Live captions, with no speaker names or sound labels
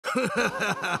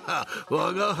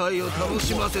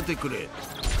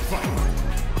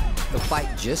The fight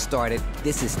just started.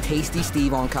 This is Tasty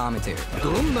Steve on commentary.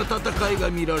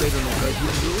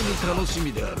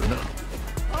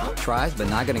 Tries, but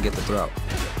not gonna get the throw.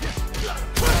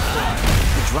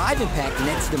 The drive impact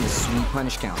nets them a sweet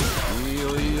punish counter.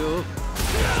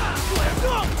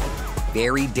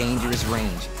 Very dangerous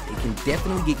range. They can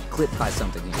definitely get clipped by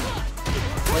something here.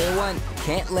 Player one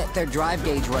can't let their drive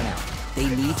gauge run out. They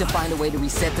need to find a way to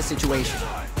reset the situation.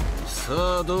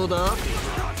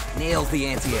 Nails the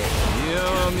anti-air.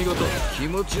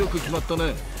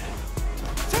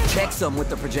 Checks them with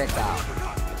the projectile.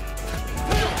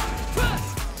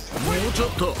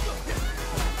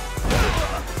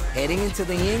 Heading into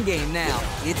the end game now.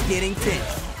 It's getting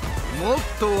tense.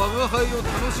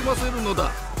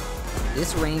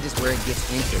 This range is where it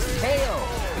gets interesting. KO!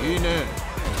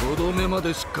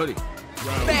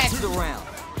 Bashed around.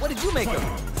 What did you make of it?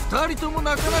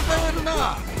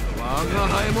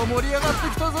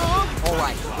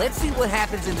 Alright, let's see what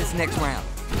happens in this next round.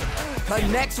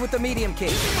 Connects with the medium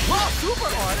kick. Whoa, super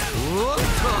hard!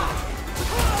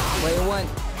 Player one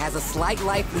has a slight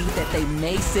life lead that they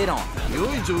may sit on.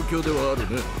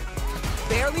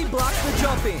 Barely blocks the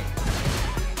jump in.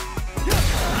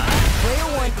 Player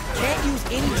one can't use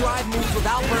any drive moves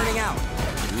without burning out.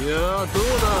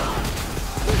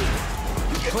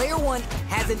 Player one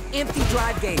has an empty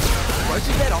drive gauge.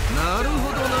 Brushes that off.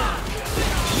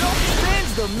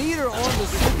 Spins the meter on the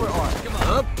super art.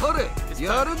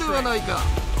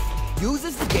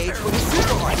 Uses the gauge for the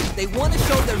super art. They want to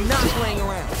show they're not playing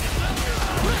around.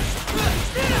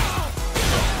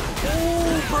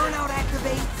 Ooh, burnout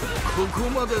activates.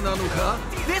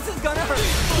 This is gonna hurt.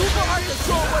 Super art to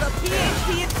show what a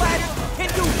PhD in fighters can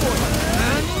do for you.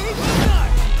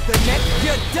 The next,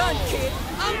 you're done, kid.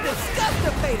 I'm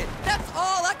disgusted. That's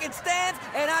all I can stand,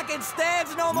 and I can stand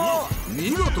no more.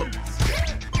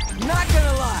 Not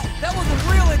gonna lie, that was a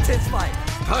real intense fight.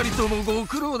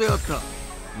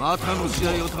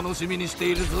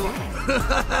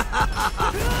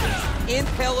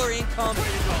 Impeller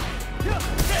incoming.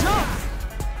 Jumps.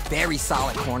 Very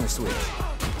solid corner switch.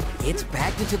 It's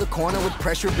backed into the corner with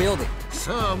pressure building.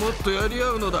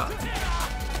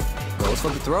 Goes for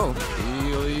the throw.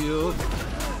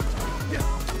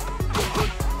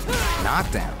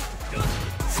 Knockdown.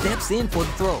 Steps in for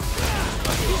the throw.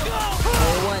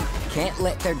 Player one can't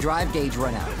let their drive gauge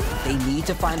run out. They need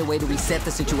to find a way to reset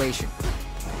the situation.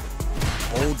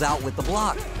 Holds out with the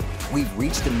block. We've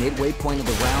reached the midway point of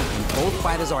the round and both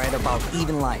fighters are at about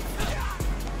even life.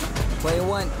 Player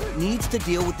one needs to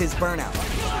deal with this burnout.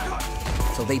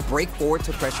 So they break forward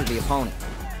to pressure the opponent.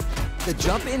 The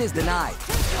jump in is denied.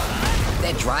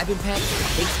 That drive impact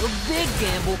takes a big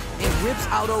gamble and rips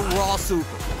out a raw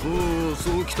super.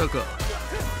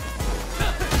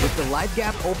 With the life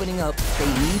gap opening up, they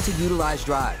need to utilize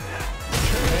drive.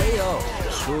 KO.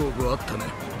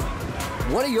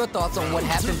 What are your thoughts on what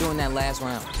happened during that last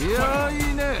round?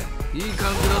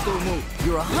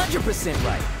 You're 100%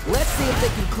 right. Let's see if they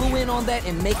can clue in on that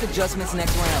and make adjustments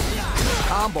next round.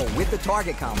 Combo with the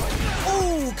target combo.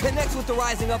 Ooh, connects with the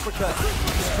rising uppercut.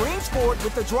 Springs forward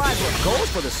with the driver. Goes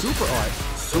for the super art.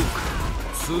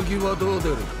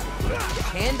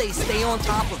 Can they stay on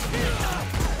top of it?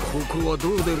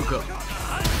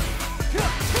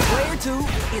 Player two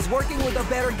is working with a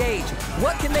better gauge.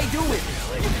 What can they do with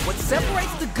it? What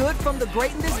separates the good from the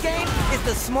great in this game is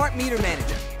the smart meter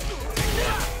manager.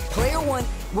 Player one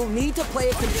will need to play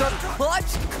a concerted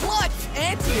clutch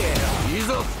anti-air.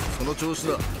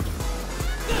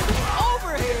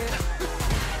 Overhead.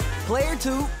 Player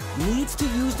two needs to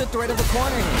use the threat of the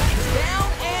corner hand.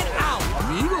 Down and out.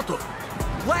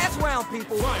 Last round,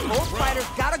 people. Both fighters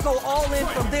gotta go all in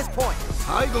from this point.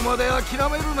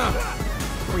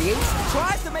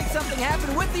 Tries to make something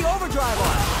happen with the overdrive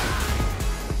on.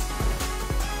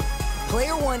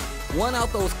 Player one won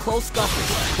out those close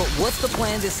scuffles, but what's the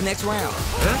plan this next round?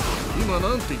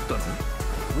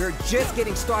 We're just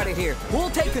getting started here. Who'll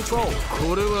take control?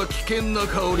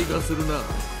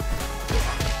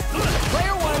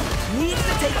 Player one needs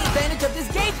to take advantage of this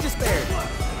gauge disparity.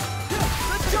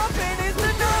 The jump in is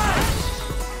denied.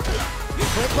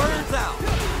 It burns out.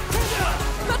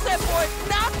 Let that boy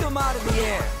knock him out of the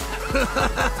air.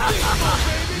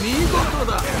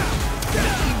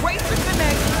 Erase the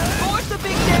connect, force the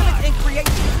big damage, and create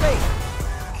some space.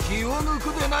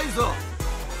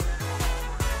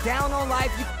 Down on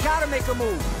life, you gotta make a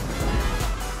move.